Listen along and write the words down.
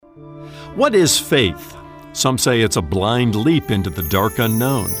What is faith? Some say it's a blind leap into the dark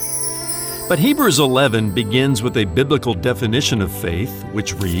unknown. But Hebrews 11 begins with a biblical definition of faith,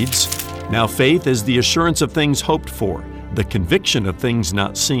 which reads, "Now faith is the assurance of things hoped for, the conviction of things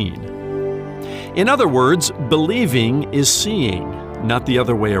not seen." In other words, believing is seeing, not the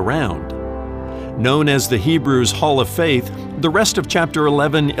other way around. Known as the Hebrews Hall of Faith, the rest of chapter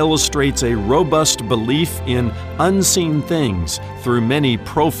 11 illustrates a robust belief in unseen things through many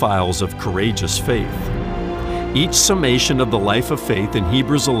profiles of courageous faith. Each summation of the life of faith in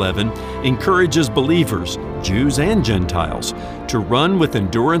Hebrews 11 encourages believers, Jews and Gentiles, to run with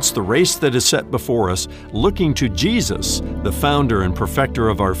endurance the race that is set before us, looking to Jesus, the founder and perfecter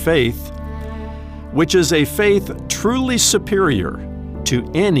of our faith, which is a faith truly superior to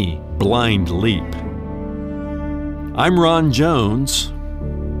any blind leap. I'm Ron Jones,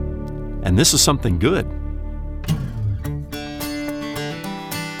 and this is Something Good.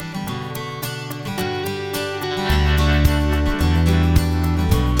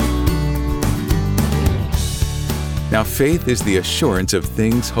 Now, faith is the assurance of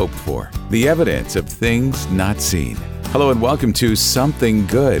things hoped for, the evidence of things not seen. Hello and welcome to Something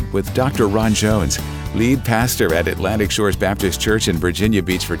Good with Dr. Ron Jones, lead pastor at Atlantic Shores Baptist Church in Virginia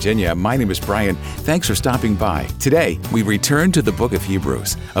Beach, Virginia. My name is Brian. Thanks for stopping by. Today, we return to the book of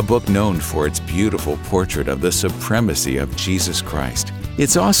Hebrews, a book known for its beautiful portrait of the supremacy of Jesus Christ.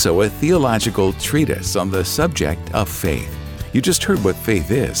 It's also a theological treatise on the subject of faith. You just heard what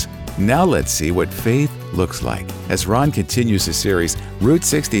faith is. Now let's see what faith looks like as Ron continues his series, Route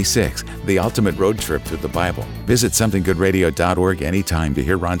 66, the ultimate road trip through the Bible. Visit somethinggoodradio.org anytime to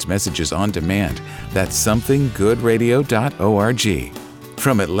hear Ron's messages on demand. That's somethinggoodradio.org.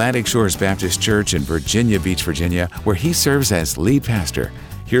 From Atlantic Shores Baptist Church in Virginia Beach, Virginia, where he serves as lead pastor,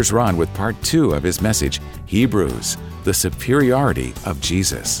 here's Ron with part 2 of his message, Hebrews, the superiority of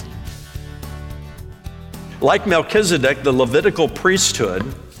Jesus. Like Melchizedek, the Levitical priesthood,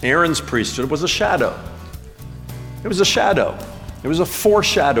 Aaron's priesthood, was a shadow. It was a shadow. It was a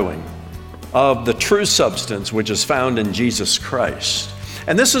foreshadowing of the true substance which is found in Jesus Christ.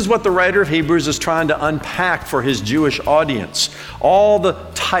 And this is what the writer of Hebrews is trying to unpack for his Jewish audience. All the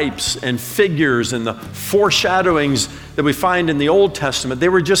types and figures and the foreshadowings that we find in the Old Testament, they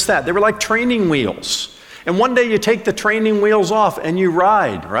were just that. They were like training wheels. And one day you take the training wheels off and you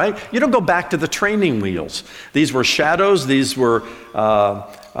ride, right? You don't go back to the training wheels. These were shadows. These were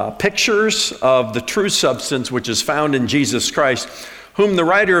pictures of the true substance which is found in Jesus Christ, whom the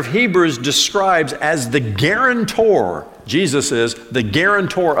writer of Hebrews describes as the guarantor. Jesus is the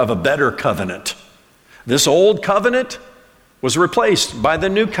guarantor of a better covenant. This old covenant was replaced by the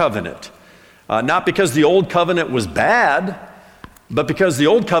new covenant. Not because the old covenant was bad, but because the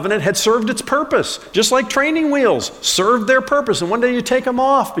old covenant had served its purpose, just like training wheels served their purpose. And one day you take them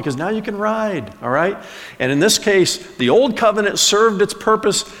off because now you can ride, all right? And in this case, the old covenant served its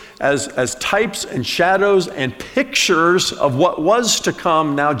purpose as types and shadows and pictures of what was to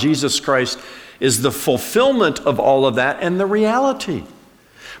come. Now Jesus Christ is the fulfillment of all of that and the reality.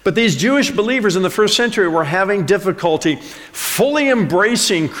 But these Jewish believers in the first century were having difficulty fully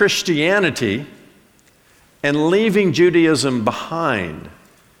embracing Christianity and leaving Judaism behind.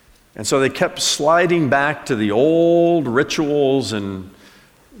 And so they kept sliding back to the old rituals and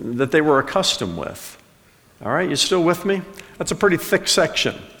that they were accustomed with. All right, you still with me? That's a pretty thick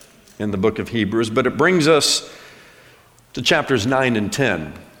section in the book of Hebrews, but it brings us to chapters 9 and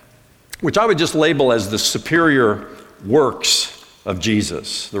 10, which I would just label as the superior works of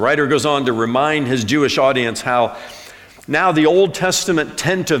Jesus. The writer goes on to remind his Jewish audience how now the Old Testament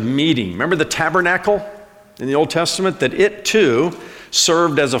tent of meeting, remember the tabernacle in the Old Testament, that it too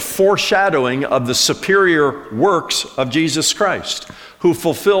served as a foreshadowing of the superior works of Jesus Christ, who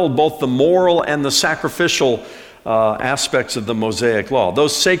fulfilled both the moral and the sacrificial aspects of the Mosaic law.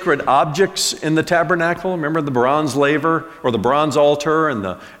 Those sacred objects in the tabernacle, remember the bronze laver or the bronze altar and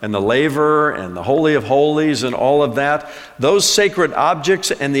the laver and the Holy of Holies and all of that, those sacred objects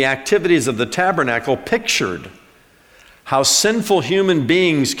and the activities of the tabernacle pictured how sinful human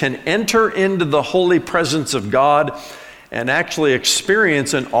beings can enter into the holy presence of God and actually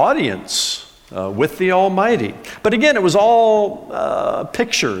experience an audience with the Almighty. But again, it was all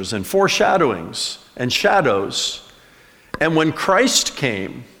pictures and foreshadowings and shadows. And when Christ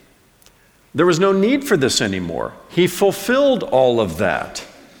came, there was no need for this anymore. He fulfilled all of that.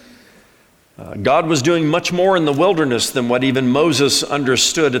 God was doing much more in the wilderness than what even Moses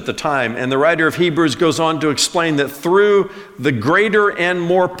understood at the time. And the writer of Hebrews goes on to explain that through the greater and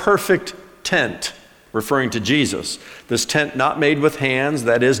more perfect tent, referring to Jesus, this tent not made with hands,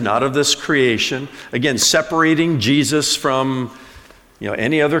 that is, not of this creation, again, separating Jesus from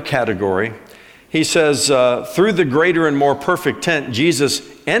any other category. He says, through the greater and more perfect tent, Jesus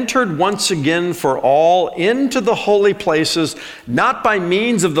entered once again for all into the holy places, not by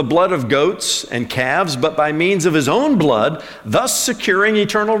means of the blood of goats and calves, but by means of his own blood, thus securing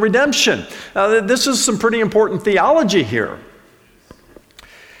eternal redemption. This is some pretty important theology here.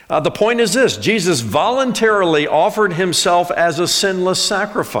 The point is this: Jesus voluntarily offered himself as a sinless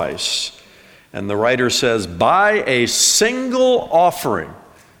sacrifice. And the writer says, by a single offering,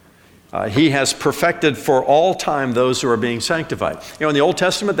 he has perfected for all time those who are being sanctified. In the Old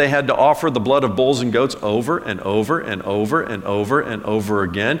Testament, they had to offer the blood of bulls and goats over and over and over and over and over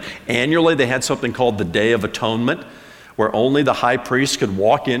again. Annually, they had something called the Day of Atonement, where only the high priest could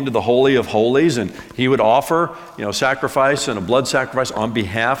walk into the Holy of Holies, and he would offer, sacrifice and a blood sacrifice on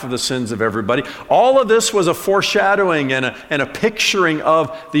behalf of the sins of everybody. All of this was a foreshadowing and a picturing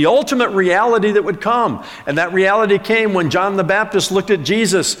of the ultimate reality that would come. And that reality came when John the Baptist looked at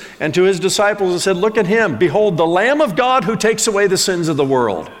Jesus and to his disciples and said, "Look at him, behold the Lamb of God who takes away the sins of the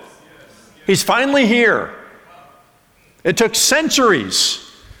world." He's finally here. It took centuries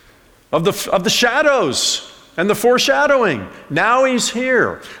of the shadows and the foreshadowing. Now he's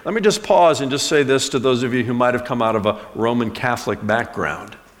here. Let me just pause and just say this to those of you who might have come out of a Roman Catholic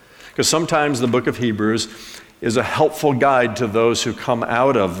background, because sometimes the book of Hebrews is a helpful guide to those who come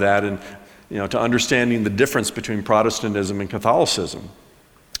out of that and to understanding the difference between Protestantism and Catholicism.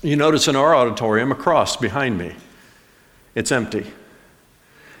 You notice in our auditorium a cross behind me. It's empty.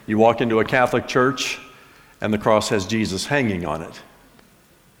 You walk into a Catholic church and the cross has Jesus hanging on it.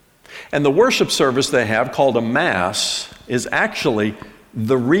 And the worship service they have, called a Mass, is actually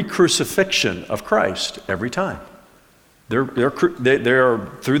the re-crucifixion of Christ every time. They are,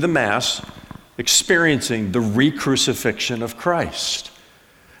 through the Mass, experiencing the re-crucifixion of Christ.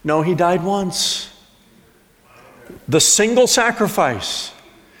 No, he died once. The single sacrifice.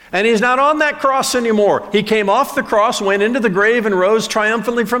 And he's not on that cross anymore. He came off the cross, went into the grave, and rose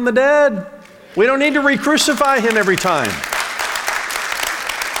triumphantly from the dead. We don't need to re-crucify him every time.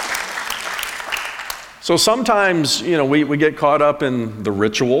 So sometimes, we get caught up in the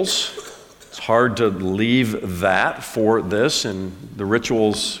rituals. It's hard to leave that for this, and the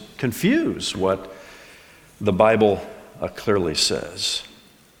rituals confuse what the Bible clearly says.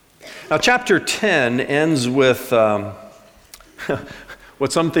 Now, chapter 10 ends with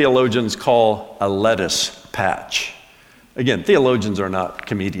what some theologians call a lettuce patch. Again, theologians are not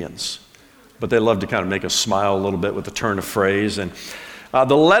comedians, but they love to kind of make us smile a little bit with a turn of phrase. And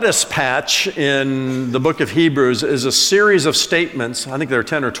the lettuce patch in the book of Hebrews is a series of statements, I think there are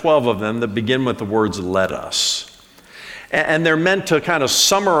 10 or 12 of them, that begin with the words "let us." And they're meant to kind of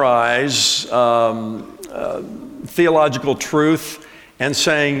summarize theological truth and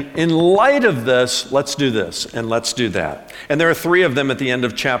saying, in light of this, let's do this and let's do that. And there are 3 of them at the end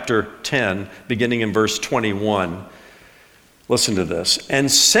of chapter 10, beginning in verse 21. Listen to this.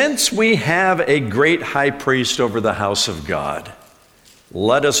 "And since we have a great high priest over the house of God,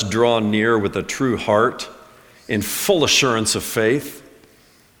 let us draw near with a true heart in full assurance of faith,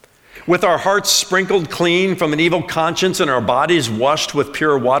 with our hearts sprinkled clean from an evil conscience and our bodies washed with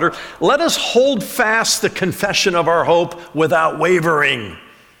pure water. Let us hold fast the confession of our hope without wavering,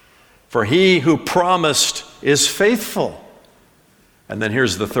 for he who promised is faithful." And then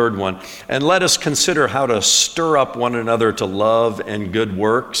here's the third one. "And let us consider how to stir up one another to love and good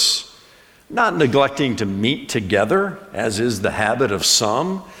works, not neglecting to meet together, as is the habit of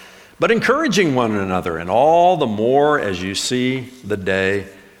some, but encouraging one another, and all the more as you see the day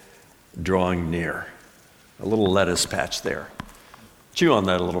drawing near." A little lettuce patch there. Chew on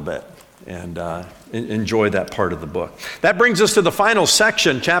that a little bit and enjoy that part of the book. That brings us to the final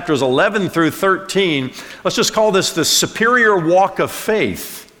section, chapters 11 through 13. Let's just call this the superior walk of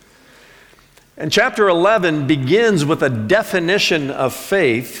faith. And chapter 11 begins with a definition of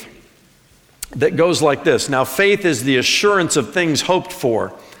faith that goes like this. "Now faith is the assurance of things hoped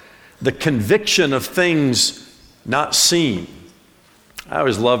for, the conviction of things not seen." I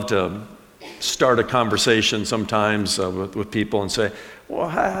always love to start a conversation sometimes with people and say, "Well,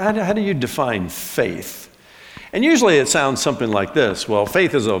 how do you define faith?" And usually it sounds something like this. "Well,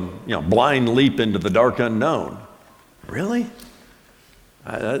 faith is a blind leap into the dark unknown." Really?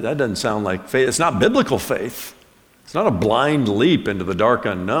 That doesn't sound like faith. It's not biblical faith. It's not a blind leap into the dark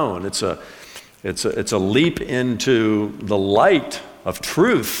unknown. It's a leap into the light of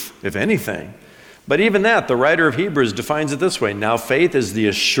truth, if anything. But even that, the writer of Hebrews defines it this way. "Now faith is the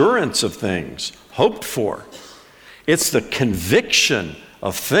assurance of things hoped for. It's the conviction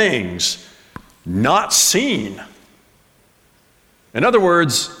of things not seen." In other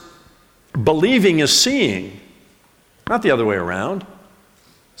words, believing is seeing, not the other way around.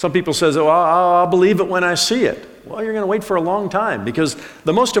 Some people say, oh, I'll believe it when I see it. Well, you're going to wait for a long time, because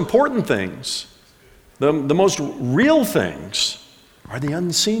the most important things, the most real things, are the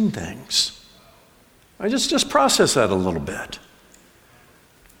unseen things. I just process that a little bit.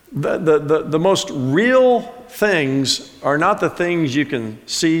 The most real things are not the things you can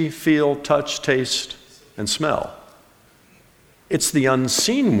see, feel, touch, taste, and smell. It's the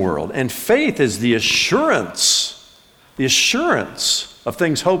unseen world. And faith is the assurance of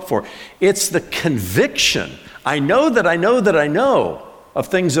things hoped for. It's the conviction. I know that I know that I know of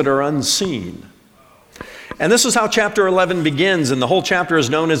things that are unseen. And this is how chapter 11 begins, and the whole chapter is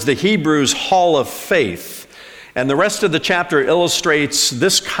known as the Hebrews Hall of Faith. And the rest of the chapter illustrates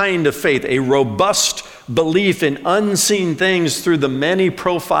this kind of faith, a robust belief in unseen things through the many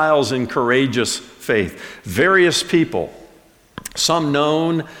profiles in courageous faith. Various people, some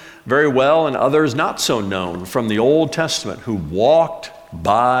known very well and others not so known from the Old Testament, who walked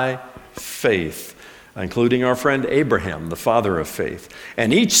by faith, including our friend Abraham, the father of faith.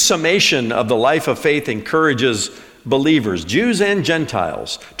 And each summation of the life of faith encourages believers, Jews and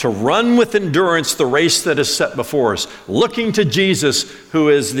Gentiles, to run with endurance the race that is set before us, looking to Jesus, who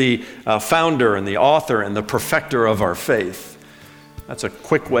is the founder and the author and the perfecter of our faith. That's a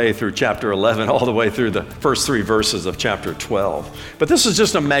quick way through chapter 11, all the way through the first 3 verses of chapter 12. But this is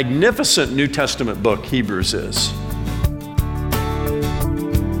just a magnificent New Testament book, Hebrews is.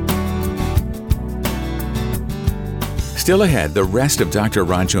 Still ahead, the rest of Dr.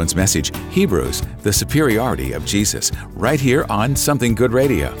 Ron Jones' message, Hebrews, the superiority of Jesus, right here on Something Good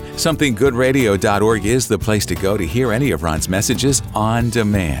Radio. SomethingGoodRadio.org is the place to go to hear any of Ron's messages on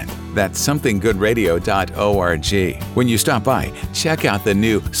demand. That's SomethingGoodRadio.org. When you stop by, check out the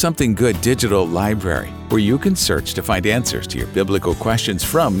new Something Good digital library, where you can search to find answers to your biblical questions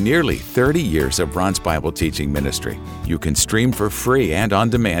from nearly 30 years of Ron's Bible teaching ministry. You can stream for free and on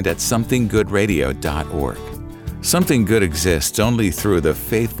demand at SomethingGoodRadio.org. Something Good exists only through the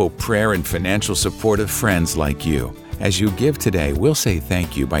faithful prayer and financial support of friends like you. As you give today, we'll say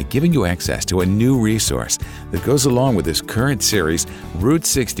thank you by giving you access to a new resource that goes along with this current series, Route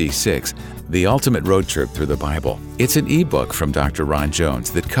 66, The Ultimate Road Trip Through the Bible. It's an ebook from Dr. Ron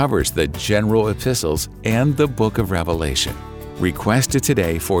Jones that covers the general epistles and the book of Revelation. Request it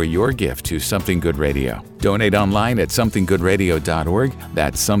today for your gift to Something Good Radio. Donate online at somethinggoodradio.org,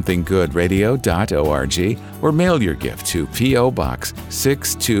 that's somethinggoodradio.org, or mail your gift to P.O. Box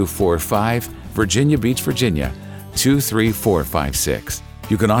 6245, Virginia Beach, Virginia, 23456.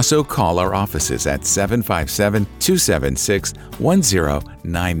 You can also call our offices at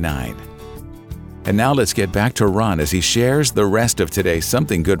 757-276-1099. And now let's get back to Ron as he shares the rest of today's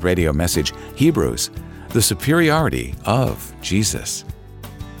Something Good Radio message, Hebrews, the superiority of Jesus.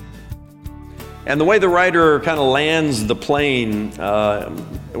 And the way the writer kind of lands the plane,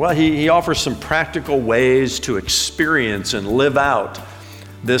 he offers some practical ways to experience and live out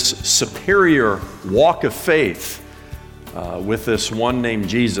this superior walk of faith with this one named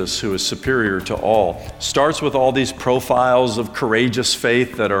Jesus, who is superior to all. Starts with all these profiles of courageous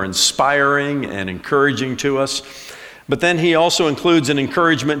faith that are inspiring and encouraging to us. But then he also includes an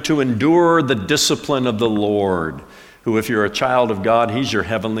encouragement to endure the discipline of the Lord, who, if you're a child of God, he's your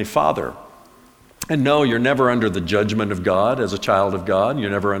heavenly Father. And no, you're never under the judgment of God as a child of God. You're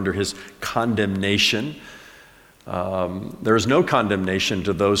never under his condemnation. There is no condemnation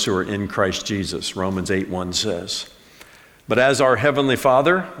to those who are in Christ Jesus, Romans 8:1 says. But as our Heavenly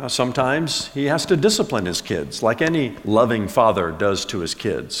Father, sometimes he has to discipline his kids, like any loving father does to his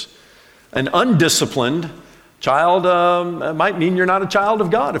kids. An undisciplined child might mean you're not a child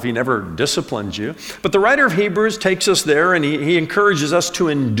of God if he never disciplines you. But the writer of Hebrews takes us there, and he encourages us to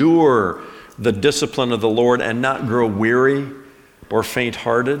endure the discipline of the Lord and not grow weary or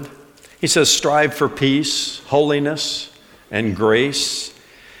faint-hearted. He says, strive for peace, holiness, and grace.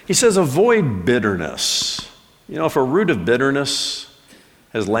 He says, avoid bitterness. You know, if a root of bitterness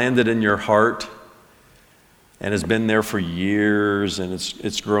has landed in your heart and has been there for years, and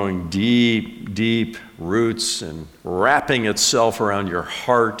it's growing deep, deep roots and wrapping itself around your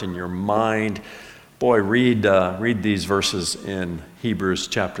heart and your mind, boy, read these verses in Hebrews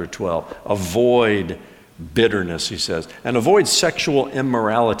chapter 12. Avoid bitterness, he says, and avoid sexual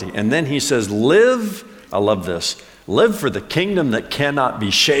immorality. And then he says, live, I love this, live for the kingdom that cannot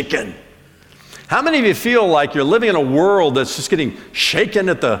be shaken. How many of you feel like you're living in a world that's just getting shaken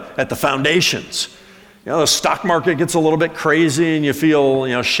at the foundations? You know, the stock market gets a little bit crazy and you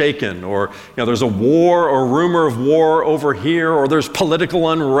feel, shaken, or, there's a war or rumor of war over here, or there's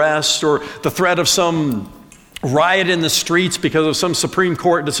political unrest, or the threat of some riot in the streets because of some Supreme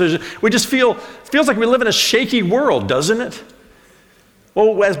Court decision. We just feels like we live in a shaky world, doesn't it?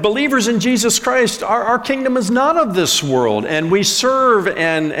 Well, as believers in Jesus Christ, our kingdom is not of this world, and we serve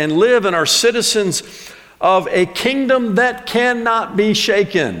and live and are citizens of a kingdom that cannot be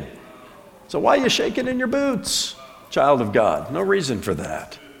shaken. So why are you shaking in your boots, child of God? No reason for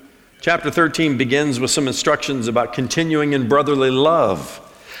that. Chapter 13 begins with some instructions about continuing in brotherly love,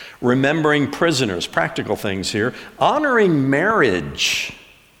 remembering prisoners, practical things here, honoring marriage,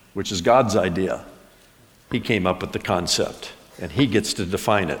 which is God's idea. He came up with the concept, and he gets to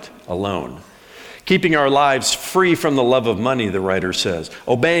define it alone. Keeping our lives free from the love of money, the writer says.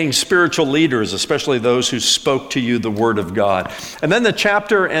 Obeying spiritual leaders, especially those who spoke to you the word of God. And then the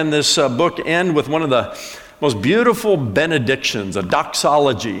chapter and this book end with one of the most beautiful benedictions, a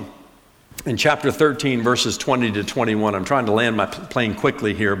doxology. In chapter 13, verses 20 to 21. I'm trying to land my plane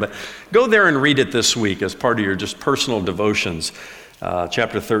quickly here, but go there and read it this week as part of your just personal devotions.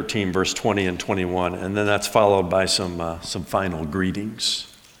 Chapter 13, verse 20 and 21. And then that's followed by some final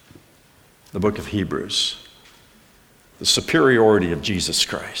greetings. The book of Hebrews. The superiority of Jesus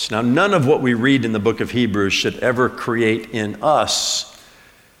Christ. Now, none of what we read in the book of Hebrews should ever create in us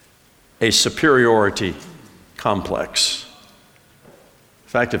a superiority complex. In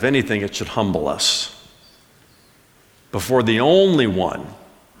fact, if anything, it should humble us before the only one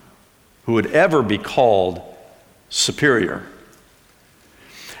who would ever be called superior.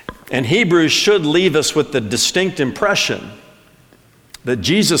 And Hebrews should leave us with the distinct impression that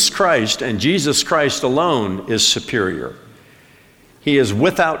Jesus Christ and Jesus Christ alone is superior. He is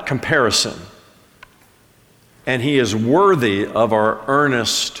without comparison, and he is worthy of our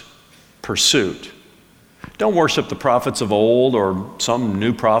earnest pursuit. Don't worship the prophets of old or some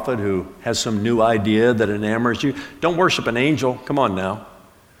new prophet who has some new idea that enamors you. Don't worship an angel. Come on now.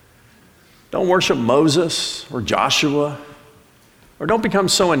 Don't worship Moses or Joshua. Or don't become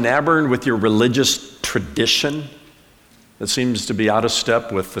so enamored with your religious tradition that seems to be out of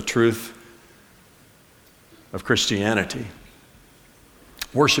step with the truth of Christianity.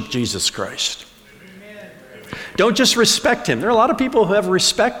 Worship Jesus Christ. Don't just respect him. There are a lot of people who have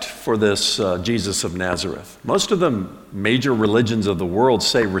respect for this Jesus of Nazareth. Most of the major religions of the world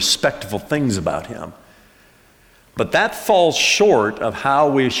say respectful things about him. But that falls short of how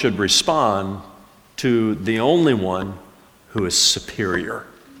we should respond to the only one who is superior,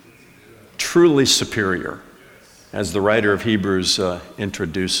 truly superior, as the writer of Hebrews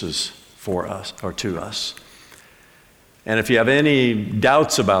introduces for us or to us. And if you have any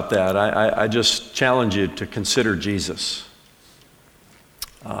doubts about that, I just challenge you to consider Jesus.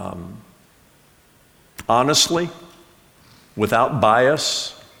 Honestly, without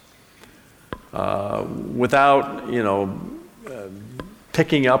bias, without,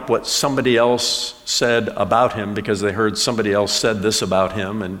 picking up what somebody else said about him because they heard somebody else said this about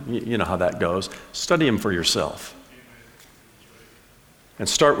him, and you know how that goes. Study him for yourself. And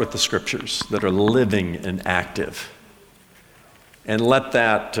start with the scriptures that are living and active. And let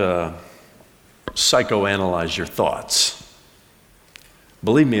that psychoanalyze your thoughts.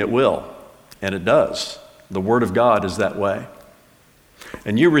 Believe me, it will, and it does. The Word of God is that way.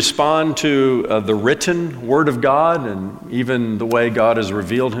 And you respond to the written Word of God and even the way God has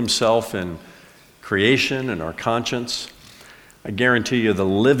revealed himself in creation and our conscience. I guarantee you the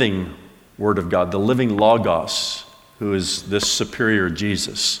living Word of God, the living Logos, who is this superior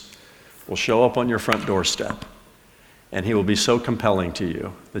Jesus, will show up on your front doorstep. And he will be so compelling to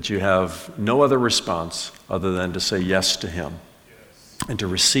you that you have no other response other than to say yes to him and to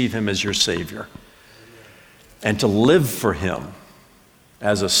receive him as your Savior and to live for him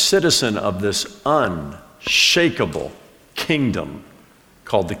as a citizen of this unshakable kingdom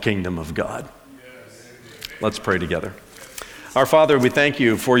called the kingdom of God. Let's pray together. Our Father, we thank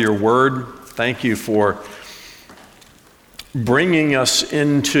you for your word. Thank you for bringing us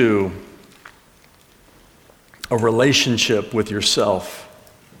into a relationship with yourself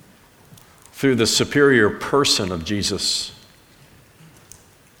through the superior person of Jesus.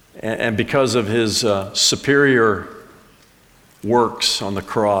 And because of his superior works on the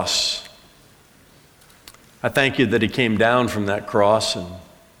cross, I thank you that he came down from that cross and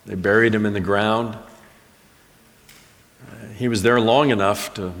they buried him in the ground. He was there long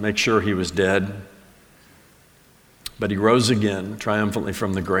enough to make sure he was dead, but he rose again triumphantly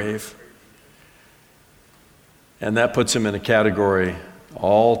from the grave. And that puts him in a category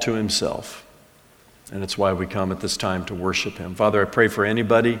all to himself. And it's why we come at this time to worship him. Father, I pray for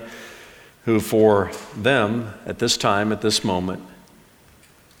anybody who for them at this time, at this moment,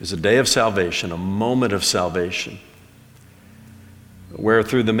 is a day of salvation, a moment of salvation, where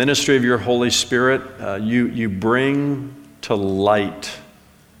through the ministry of your Holy Spirit, you bring to light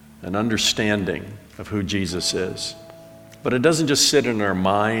an understanding of who Jesus is. But it doesn't just sit in our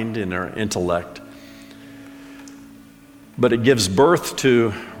mind, in our intellect, but it gives birth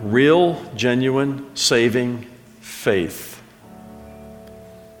to real, genuine, saving faith.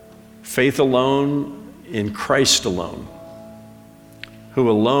 Faith alone in Christ alone, who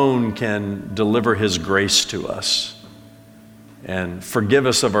alone can deliver His grace to us and forgive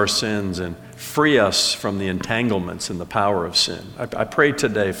us of our sins and free us from the entanglements and the power of sin. I pray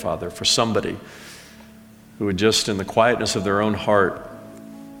today, Father, for somebody who would just in the quietness of their own heart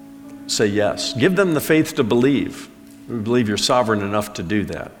say yes. Give them the faith to believe. We believe You're sovereign enough to do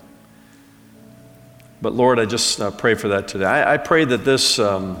that. But Lord, I just pray for that today. I pray that this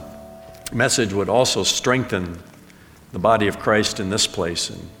message would also strengthen the body of Christ in this place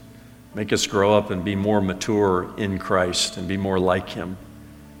and make us grow up and be more mature in Christ and be more like Him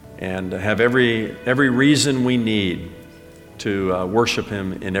and have every reason we need to worship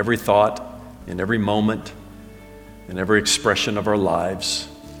Him in every thought, in every moment, in every expression of our lives.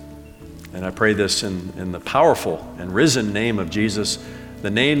 And I pray this in the powerful and risen name of Jesus, the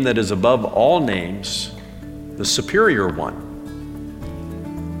name that is above all names, the superior one.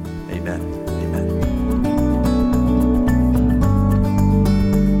 Amen. Amen.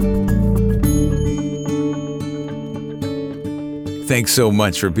 Thanks so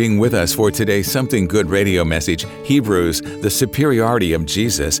much for being with us for today's Something Good radio message, Hebrews, the superiority of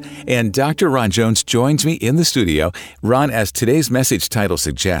Jesus. And Dr. Ron Jones joins me in the studio. Ron, as today's message title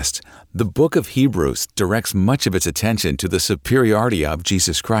suggests, the book of Hebrews directs much of its attention to the superiority of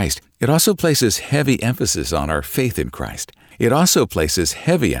Jesus Christ. It also places heavy emphasis on our faith in Christ. It also places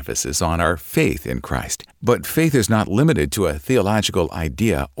heavy emphasis on our faith in Christ. But faith is not limited to a theological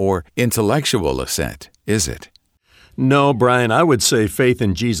idea or intellectual assent, is it? No, Brian, I would say faith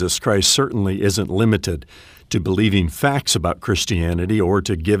in Jesus Christ certainly isn't limited to believing facts about Christianity or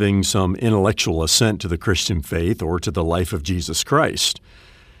to giving some intellectual assent to the Christian faith or to the life of Jesus Christ.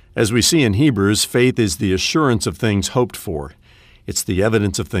 As we see in Hebrews, faith is the assurance of things hoped for. It's the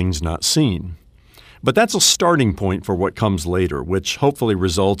evidence of things not seen. But that's a starting point for what comes later, which hopefully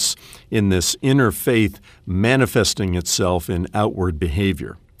results in this inner faith manifesting itself in outward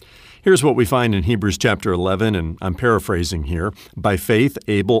behavior. Here's what we find in Hebrews chapter 11, and I'm paraphrasing here. By faith,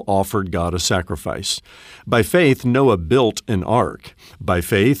 Abel offered God a sacrifice. By faith, Noah built an ark. By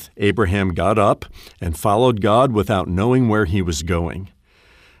faith, Abraham got up and followed God without knowing where he was going.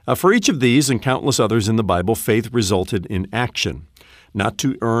 For each of these and countless others in the Bible, faith resulted in action, not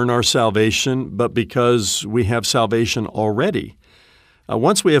to earn our salvation, but because we have salvation already.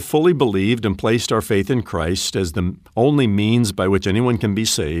 Once we have fully believed and placed our faith in Christ as the only means by which anyone can be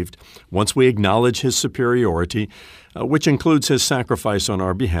saved, once we acknowledge His superiority, which includes His sacrifice on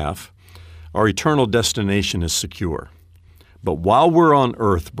our behalf, our eternal destination is secure. But while we're on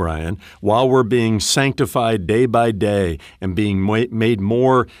earth, Brian, while we're being sanctified day by day and being made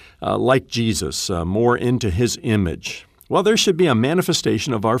more like Jesus, more into His image, well, there should be a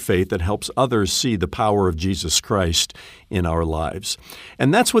manifestation of our faith that helps others see the power of Jesus Christ in our lives.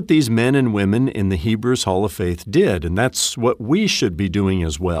 And that's what these men and women in the Hebrews Hall of Faith did, and that's what we should be doing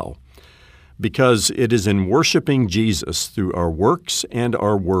as well. Because it is in worshiping Jesus through our works and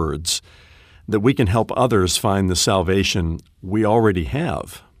our words that we can help others find the salvation we already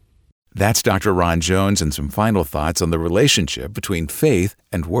have. That's Dr. Ron Jones and some final thoughts on the relationship between faith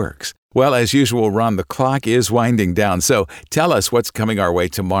and works. Well, as usual, Ron, the clock is winding down, so tell us what's coming our way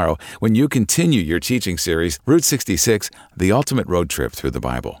tomorrow when you continue your teaching series, Route 66, The Ultimate Road Trip Through the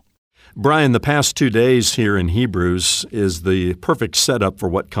Bible. Brian, the past 2 days here in Hebrews is the perfect setup for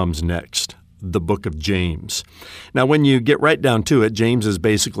what comes next, the book of James. Now, when you get right down to it, James is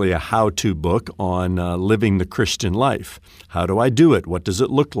basically a how-to book on living the Christian life. How do I do it? What does it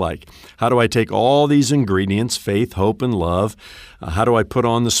look like? How do I take all these ingredients, faith, hope, and love? How do I put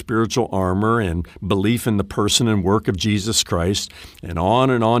on the spiritual armor and belief in the person and work of Jesus Christ? And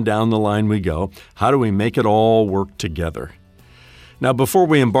on down the line we go. How do we make it all work together? Now, before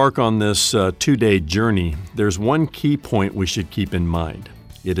we embark on this 2-day journey, there's one key point we should keep in mind.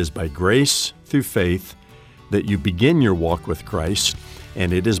 It is by grace through faith that you begin your walk with Christ,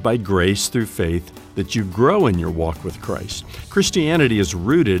 and it is by grace through faith that you grow in your walk with Christ. Christianity is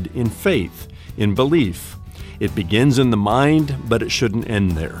rooted in faith, in belief. It begins in the mind, but it shouldn't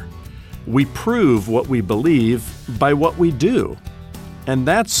end there. We prove what we believe by what we do. And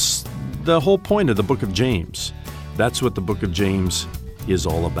that's the whole point of the book of James. That's what the book of James is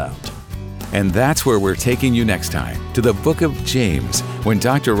all about. And that's where we're taking you next time, to the book of James, when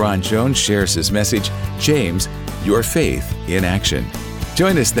Dr. Ron Jones shares his message, James, Your Faith in Action.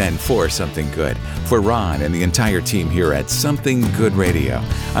 Join us then for Something Good. For Ron and the entire team here at Something Good Radio,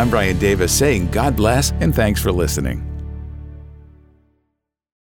 I'm Brian Davis saying God bless and thanks for listening.